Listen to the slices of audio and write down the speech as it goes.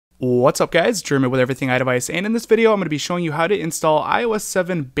What's up guys, Jeremy with Everything iDevice, and in this video I'm going to be showing you how to install iOS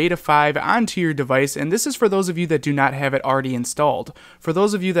 7 Beta 5 onto your device, and this is for those of you that do not have it already installed. For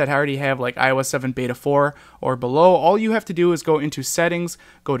those of you that already have like iOS 7 Beta 4 or below, all you have to do is go into Settings,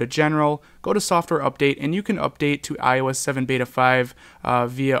 go to General, go to Software Update, and you can update to iOS 7 Beta 5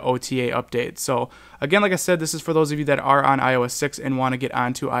 via OTA update. So again, like I said, this is for those of you that are on iOS 6 and want to get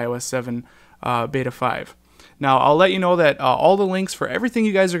onto iOS 7 Beta 5. Now, I'll let you know that all the links for everything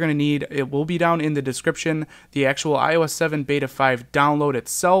you guys are going to need, it will be down in the description. The actual iOS 7 Beta 5 download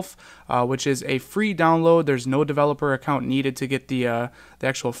itself, which is a free download. There's no developer account needed to get the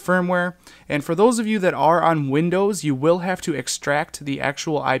actual firmware. And for those of you that are on Windows, you will have to extract the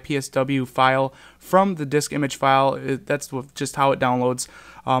actual ipsw file from the disk image file. That's just how it downloads.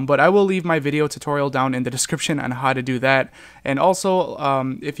 But I will leave my video tutorial down in the description on how to do that. And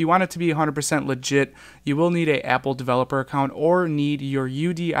also, if you want it to be 100% legit, you will need an Apple developer account or need your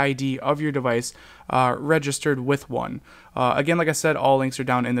UDID of your device registered with one. Again, like I said, all links are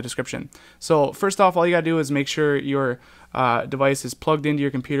down in the description. So first off, all you gotta do is make sure your device is plugged into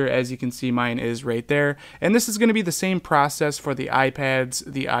your computer. As you can see, mine is right there. And this is going to be the same process for the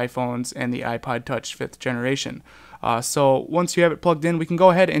iPads, the iPhones, and the iPod Touch 5th generation. So once you have it plugged in, we can go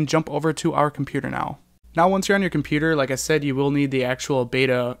ahead and jump over to our computer now. Now, once you're on your computer, like I said, you will need the actual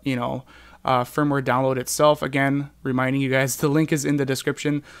beta, firmware download itself. Again, reminding you guys, the link is in the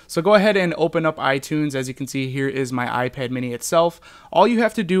description. So go ahead and open up iTunes. As you can see, here is my iPad mini itself. All you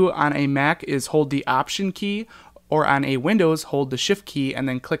have to do on a Mac is hold the Option key, or on a Windows, hold the Shift key and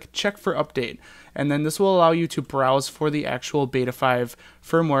then click Check for Update. And then this will allow you to browse for the actual Beta 5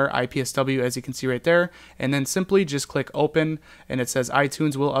 firmware, iPSW, as you can see right there. And then simply just click Open, and it says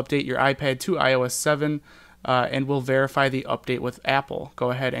iTunes will update your iPad to iOS 7 and will verify the update with Apple.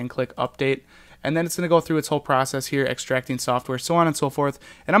 Go ahead and click Update. And then it's going to go through its whole process here, extracting software, so on and so forth.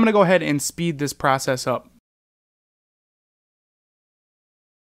 And I'm going to go ahead and speed this process up.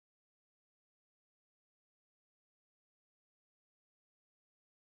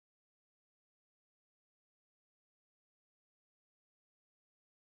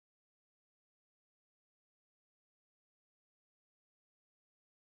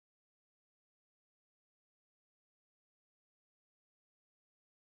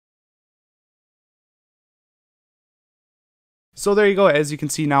 So there you go. As you can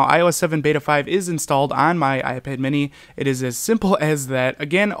see now, iOS 7 Beta 5 is installed on my iPad mini. It is as simple as that.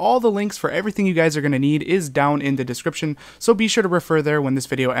 Again, all the links for everything you guys are going to need is down in the description, so be sure to refer there when this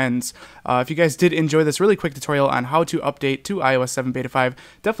video ends. If you guys did enjoy this really quick tutorial on how to update to iOS 7 Beta 5,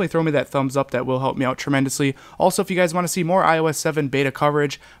 definitely throw me that thumbs up. That will help me out tremendously. Also, if you guys want to see more iOS 7 beta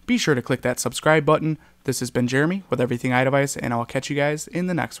coverage, be sure to click that subscribe button. This has been Jeremy with Everything iDevice, and I'll catch you guys in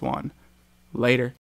the next one. Later.